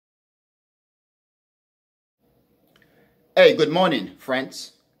Hey, good morning,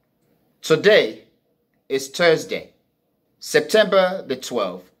 friends. Today is Thursday, September the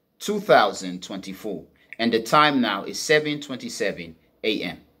 12th, 2024, and the time now is 7:27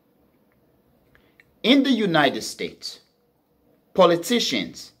 a.m. In the United States,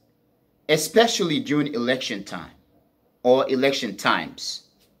 politicians, especially during election time or election times,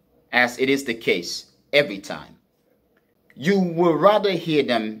 as it is the case every time, you will rather hear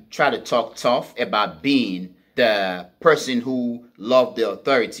them try to talk tough about being the person who love the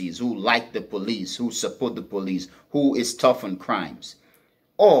authorities, who like the police, who support the police, who is tough on crimes.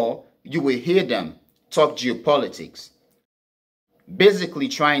 Or you will hear them talk geopolitics, basically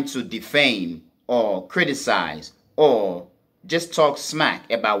trying to defame or criticize or just talk smack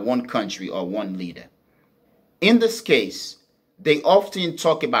about one country or one leader. In this case, they often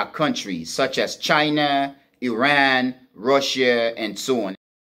talk about countries such as China, Iran, Russia, and so on,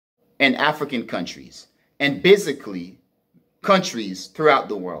 and African countries, and basically countries throughout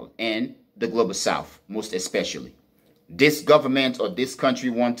the world and the global south, most especially. This government or this country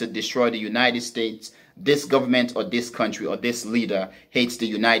want to destroy the United States. This government or this country or this leader hates the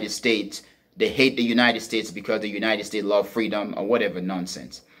United States. They hate the United States because the United States love freedom or whatever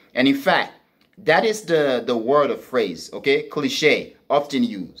nonsense. And in fact, that is the word or phrase, okay? Cliche, often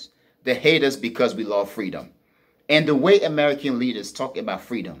used. They hate us because we love freedom. And the way American leaders talk about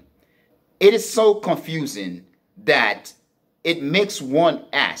freedom, it is so confusing that it makes one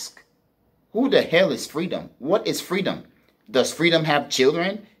ask, who the hell is freedom? What is freedom? Does freedom have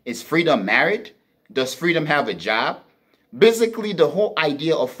children? Is freedom married? Does freedom have a job? Basically, the whole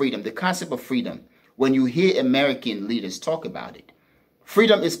idea of freedom, the concept of freedom, when you hear American leaders talk about it,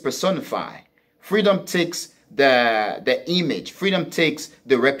 freedom is personified. Freedom takes the image. Freedom takes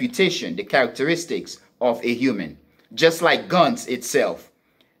the reputation, the characteristics of a human, just like guns itself.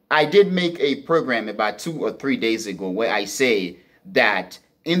 I did make a program about 2 or 3 days ago where I say that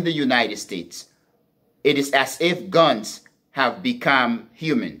in the United States, it is as if guns have become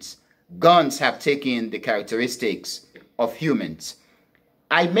humans. Guns have taken the characteristics of humans.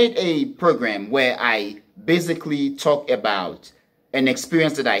 I made a program where I basically talk about an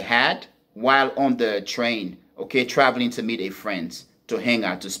experience that I had while on the train, okay, traveling to meet a friend, to hang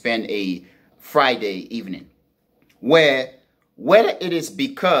out, to spend a Friday evening, where whether it is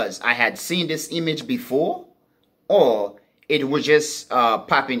because I had seen this image before or it was just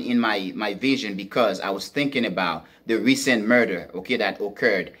popping in my vision because I was thinking about the recent murder, okay, that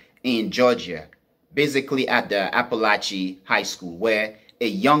occurred in Georgia, basically at the Appalachian High School, where a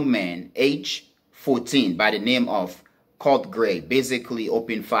young man, age 14, by the name of Colt Gray, basically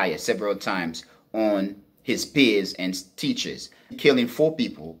opened fire several times on his peers and teachers, killing 4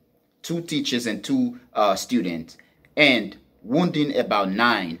 people, 2 teachers and 2 students, and wounding about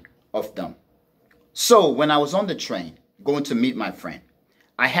 9 of them. So when I was on the train going to meet my friend,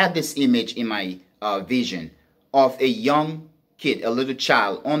 I had this image in my vision of a young kid, a little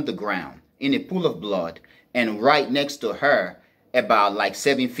child on the ground in a pool of blood, and right next to her, about like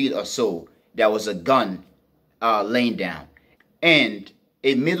 7 feet or so, there was a gun laying down, and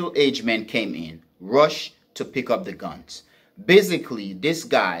a middle-aged man came in, rushed to pick up the guns. Basically, this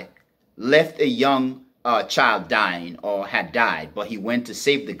guy left a young child dying or had died, but he went to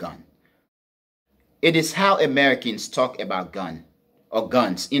save the gun. It is how Americans talk about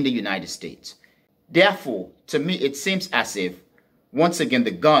guns in the United States. Therefore, to me, it seems as if, once again, the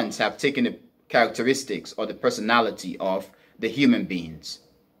guns have taken the characteristics or the personality of the human beings.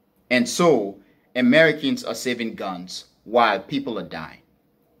 And so, Americans are saving guns while people are dying.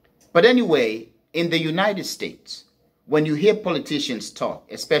 But anyway, in the United States, when you hear politicians talk,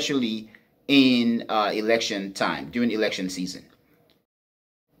 especially in election time, during election season,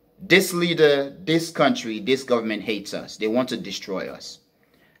 this leader, this country, this government hates us. They want to destroy us.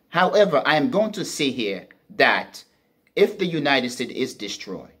 However, I am going to say here that if the United States is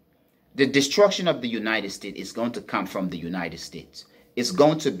destroyed, the destruction of the United States is going to come from the United States. It's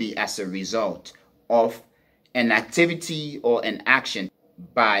going to be as a result of an activity or an action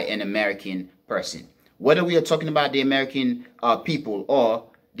by an American person. Whether we are talking about the American people or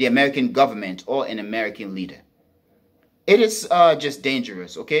the American government or an American leader. It is just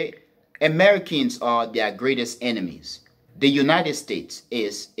dangerous, okay? Americans are their greatest enemies. The United States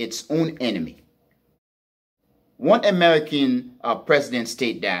is its own enemy. One American president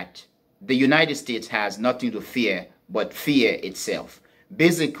stated that the United States has nothing to fear but fear itself.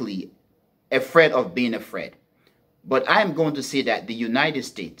 Basically, afraid of being afraid. But I am going to say that the United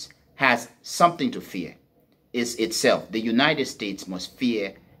States has something to fear. Is itself. The United States must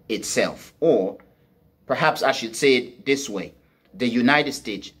fear itself. Or perhaps I should say it this way. The United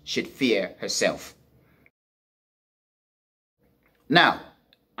States should fear herself. Now,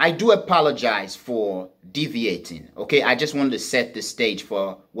 I do apologize for deviating, okay? I just wanted to set the stage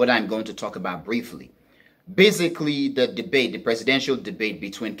for what I'm going to talk about briefly. Basically, the debate, the presidential debate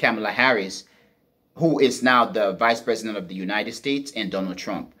between Kamala Harris, who is now the Vice President of the United States, and Donald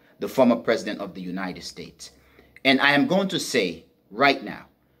Trump, the former President of the United States. And I am going to say right now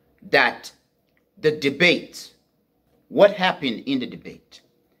that the debate, what happened in the debate,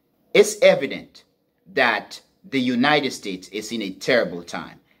 it's evident that the United States is in a terrible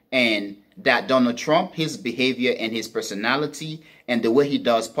time, and that Donald Trump, his behavior and his personality and the way he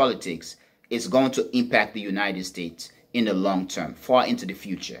does politics is going to impact the United States in the long term, far into the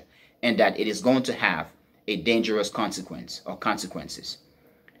future, and that it is going to have a dangerous consequence or consequences.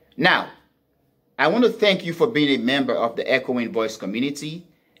 Now, I want to thank you for being a member of the Echoing Voice community,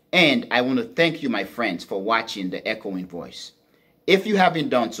 and I want to thank you, my friends, for watching the Echoing Voice. If you haven't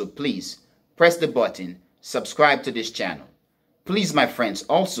done so, please press the button, subscribe to this channel. Please, my friends,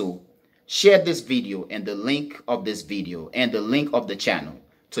 also share this video and the link of this video and the link of the channel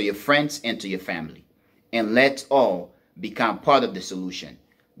to your friends and to your family. And let's all become part of the solution.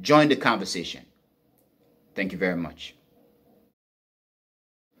 Join the conversation. Thank you very much.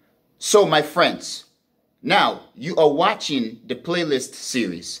 So, my friends, now you are watching the playlist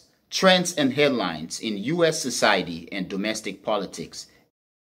series, Trends and Headlines in U.S. Society and Domestic Politics.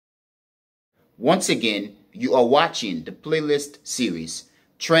 Once again, you are watching the playlist series,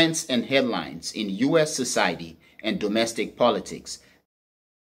 Trends and Headlines in U.S. Society and Domestic Politics.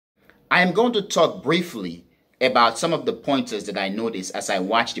 I am going to talk briefly about some of the pointers that I noticed as I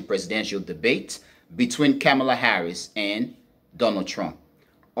watched the presidential debate between Kamala Harris and Donald Trump.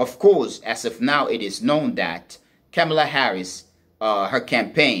 Of course, as of now, it is known that Kamala Harris, her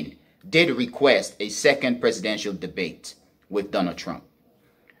campaign, did request a second presidential debate with Donald Trump.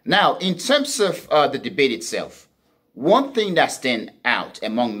 Now, in terms of the debate itself, one thing that stands out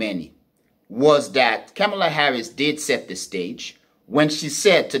among many was that Kamala Harris did set the stage when she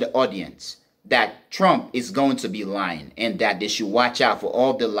said to the audience that Trump is going to be lying and that they should watch out for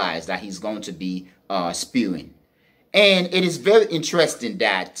all the lies that he's going to be spewing. And it is very interesting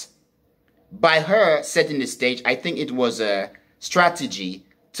that by her setting the stage, I think it was a strategy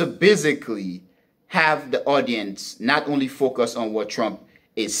to basically have the audience not only focus on what Trump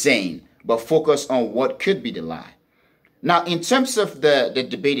is saying, but focus on what could be the lie. Now, in terms of the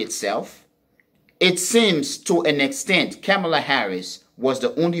debate itself, it seems to an extent Kamala Harris was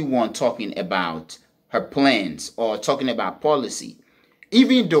the only one talking about her plans or talking about policy,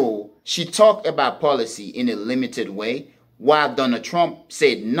 even though she talked about policy in a limited way, while Donald Trump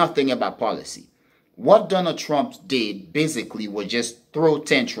said nothing about policy. What Donald Trump did basically was just throw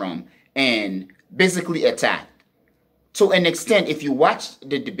tantrum and basically attack. To an extent, if you watch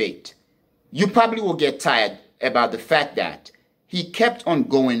the debate, you probably will get tired about the fact that he kept on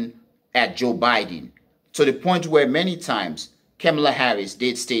going at Joe Biden to the point where many times Kamala Harris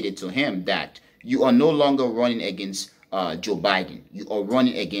did stated to him that you are no longer running against Joe Biden. You are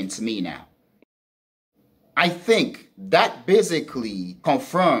running against me now. I think that basically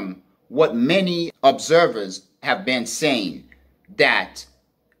confirmed what many observers have been saying, that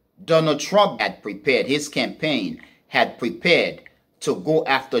Donald Trump had prepared, his campaign had prepared to go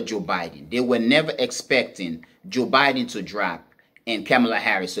after Joe Biden. They were never expecting Joe Biden to drop and Kamala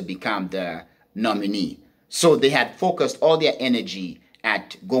Harris to become the nominee. So they had focused all their energy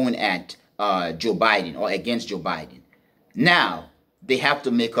at going at Joe Biden or against Joe Biden. Now they have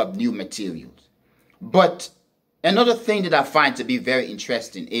to make up new materials. But another thing that I find to be very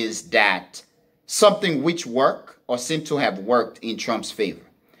interesting is that something which worked or seemed to have worked in Trump's favor,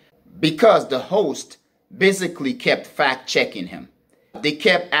 because the host basically kept fact-checking him. They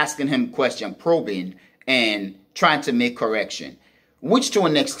kept asking him questions, probing, and trying to make correction, which to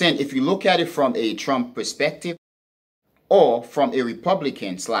an extent, if you look at it from a Trump perspective or from a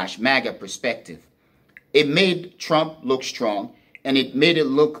Republican/MAGA perspective, it made Trump look strong, and it made it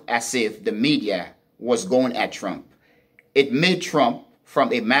look as if the media was going at Trump. It made Trump,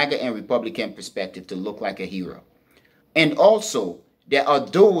 from a MAGA and Republican perspective, to look like a hero. And also, there are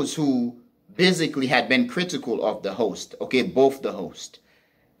those who basically had been critical of the host, okay, both the host.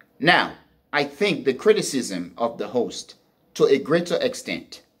 Now, I think the criticism of the host, to a greater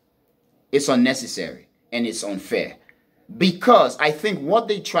extent, is unnecessary and it's unfair. Because I think what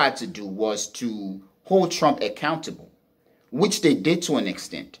they tried to do was to hold Trump accountable, which they did to an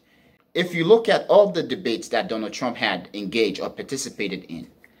extent. If you look at all the debates that Donald Trump had engaged or participated in,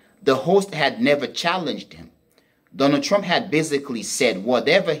 the host had never challenged him. Donald Trump had basically said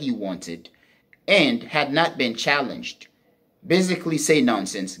whatever he wanted and had not been challenged. Basically say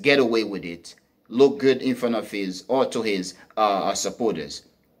nonsense, get away with it, look good in front of his or to his supporters,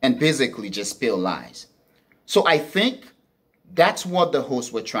 and basically just spill lies. So I think that's what the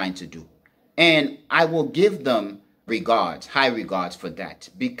hosts were trying to do. And I will give them regards, high regards for that,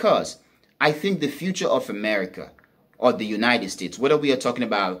 because I think the future of America or the United States, whether we are talking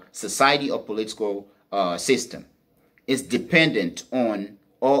about society or political system, is dependent on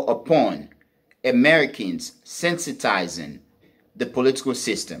or upon Americans sensitizing the political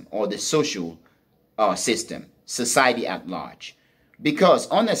system or the social system, society at large. Because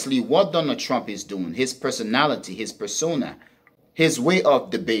honestly, what Donald Trump is doing, his personality, his persona, his way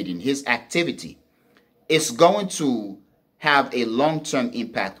of debating, his activity, is going to have a long-term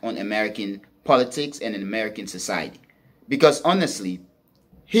impact on American politics and in American society. Because honestly,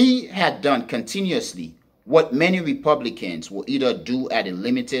 he had done continuously what many Republicans will either do at a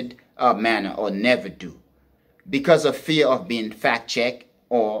limited manner or never do because of fear of being fact-checked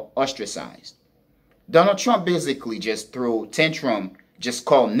or ostracized. Donald Trump basically just throw tantrum, just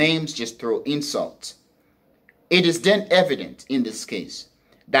call names, just throw insults. It is then evident in this case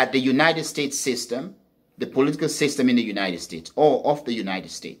that the United States system, the political system in the United States or of the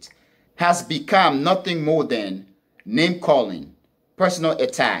United States, has become nothing more than name-calling, personal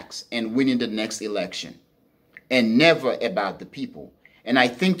attacks, and winning the next election, and never about the people. And I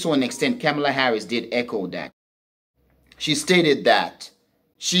think to an extent Kamala Harris did echo that. She stated that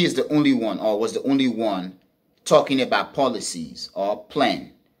she is the only one or was the only one talking about policies or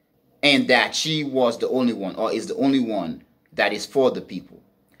plan, and that she was the only one or is the only one that is for the people.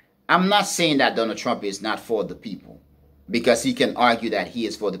 I'm not saying that Donald Trump is not for the people, because he can argue that he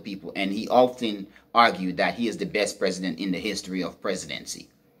is for the people, and he often argued that he is the best president in the history of presidency.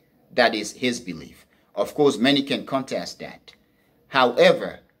 That is his belief. Of course, many can contest that.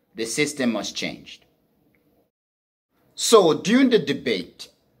 However, the system must change. So during the debate,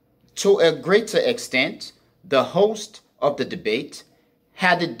 to a greater extent, the host of the debate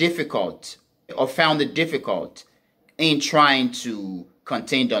had it difficult or found it difficult in trying to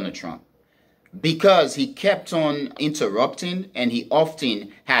contain Donald Trump, because he kept on interrupting and he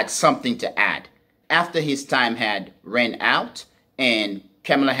often had something to add after his time had ran out and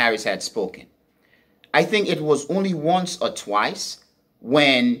Kamala Harris had spoken. I think it was only once or twice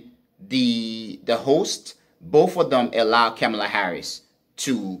when the host, both of them allowed Kamala Harris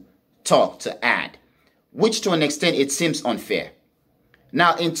to talk, to add, which to an extent it seems unfair.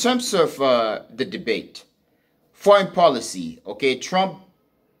 Now, in terms of the debate, foreign policy, okay, Trump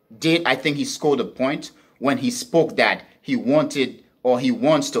did, I think he scored a point when he spoke that he wanted or he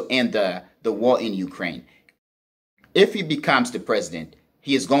wants to end the war in Ukraine. If he becomes the president,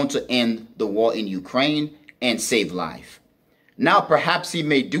 he is going to end the war in Ukraine and save life. Now, perhaps he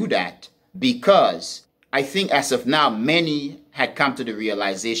may do that because I think as of now, many had come to the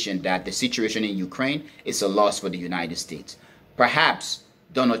realization that the situation in Ukraine is a loss for the United States. Perhaps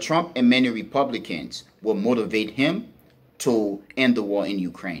Donald Trump and many Republicans will motivate him to end the war in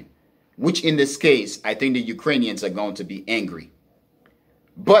Ukraine, which in this case, I think the Ukrainians are going to be angry.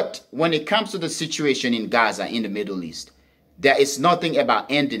 But when it comes to the situation in Gaza, in the Middle East, there is nothing about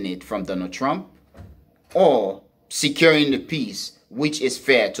ending it from Donald Trump or securing the peace, which is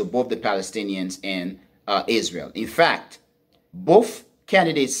fair to both the Palestinians and Israel. In fact, both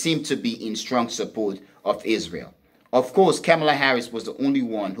candidates seem to be in strong support of Israel. Of course, Kamala Harris was the only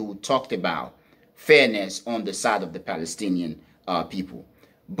one who talked about fairness on the side of the Palestinian people.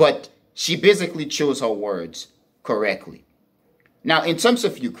 But she basically chose her words correctly. Now, in terms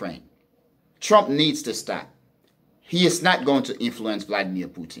of Ukraine, Trump needs to stop. He is not going to influence Vladimir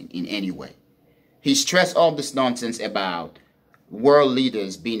Putin in any way. He stressed all this nonsense about world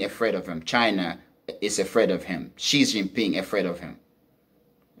leaders being afraid of him. China is afraid of him. Xi Jinping afraid of him.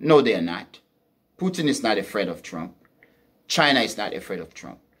 No, they're not. Putin is not afraid of Trump. China is not afraid of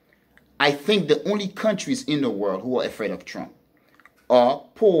Trump. I think the only countries in the world who are afraid of Trump are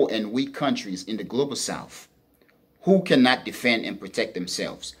poor and weak countries in the global south who cannot defend and protect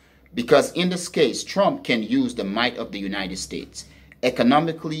themselves. Because in this case, Trump can use the might of the United States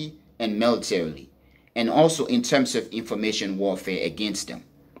economically and militarily, and also in terms of information warfare against them.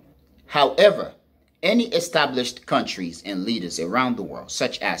 However, any established countries and leaders around the world,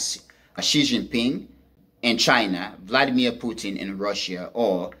 such as Xi Jinping and China, Vladimir Putin and Russia,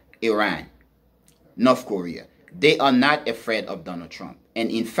 or Iran, North Korea, they are not afraid of Donald Trump. And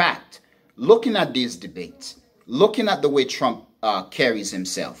in fact, looking at these debates, looking at the way Trump carries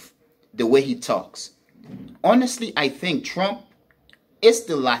himself, the way he talks, honestly, I think Trump is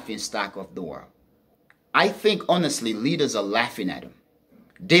the laughingstock of the world. I think, honestly, leaders are laughing at him.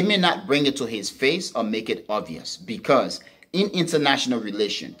 They may not bring it to his face or make it obvious, because in international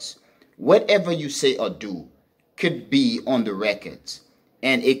relations, Whatever you say or do could be on the records,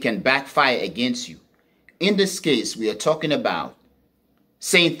 and it can backfire against you. In this case, we are talking about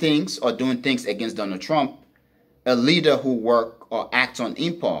saying things or doing things against Donald Trump, a leader who works or acts on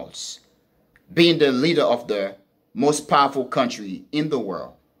impulse, being the leader of the most powerful country in the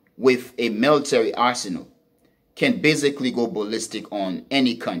world with a military arsenal, can basically go ballistic on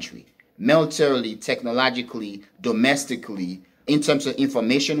any country, militarily, technologically, domestically, in terms of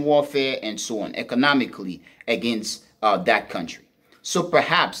information warfare and so on, economically against that country. So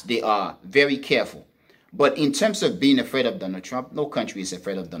perhaps they are very careful. But in terms of being afraid of Donald Trump, no country is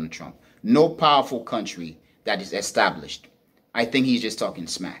afraid of Donald Trump. No powerful country that is established. I think he's just talking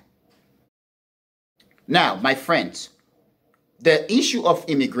smack. Now, my friends, the issue of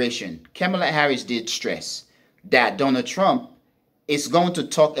immigration, Kamala Harris did stress that Donald Trump is going to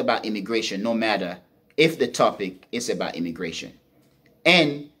talk about immigration no matter if the topic is about immigration.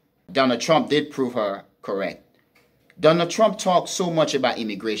 And Donald Trump did prove her correct. Donald Trump talked so much about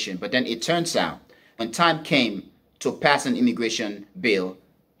immigration, but then it turns out when time came to pass an immigration bill,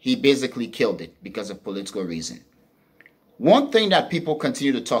 he basically killed it because of political reason. One thing that people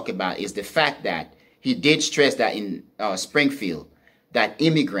continue to talk about is the fact that he did stress that in Springfield, that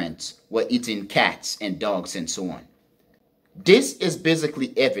immigrants were eating cats and dogs and so on. This is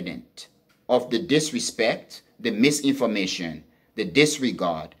basically evident of the disrespect, the misinformation, the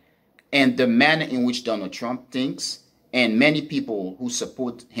disregard, and the manner in which Donald Trump thinks, and many people who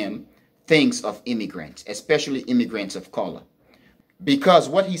support him thinks of immigrants, especially immigrants of color. Because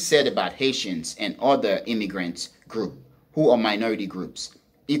what he said about Haitians and other immigrants group, who are minority groups,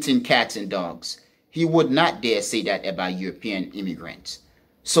 eating cats and dogs, he would not dare say that about European immigrants.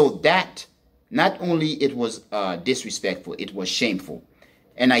 So that, not only it was disrespectful, it was shameful.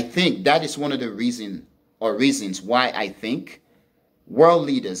 And I think that is one of the reasons why I think world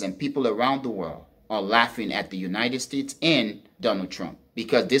leaders and people around the world are laughing at the United States and Donald Trump,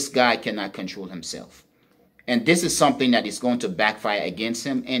 because this guy cannot control himself. And this is something that is going to backfire against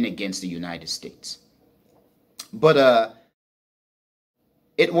him and against the United States. But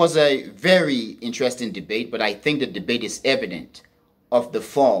it was a very interesting debate, but I think the debate is evident of the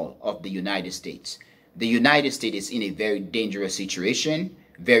fall of the United States. The United States is in a very dangerous situation,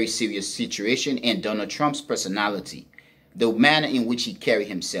 very serious situation, and Donald Trump's personality, the manner in which he carries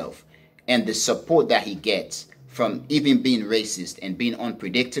himself, and the support that he gets from even being racist and being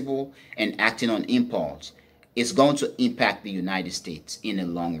unpredictable and acting on impulse is going to impact the United States in the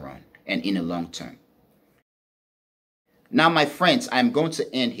long run and in the long term. Now, my friends, I'm going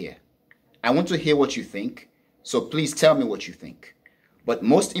to end here. I want to hear what you think, so please tell me what you think. But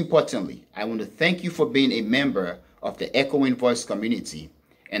most importantly, I want to thank you for being a member of the Echoing Voice community,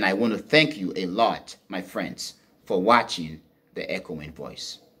 and I want to thank you a lot, my friends, for watching the Echoing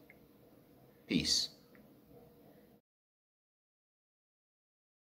Voice. Peace.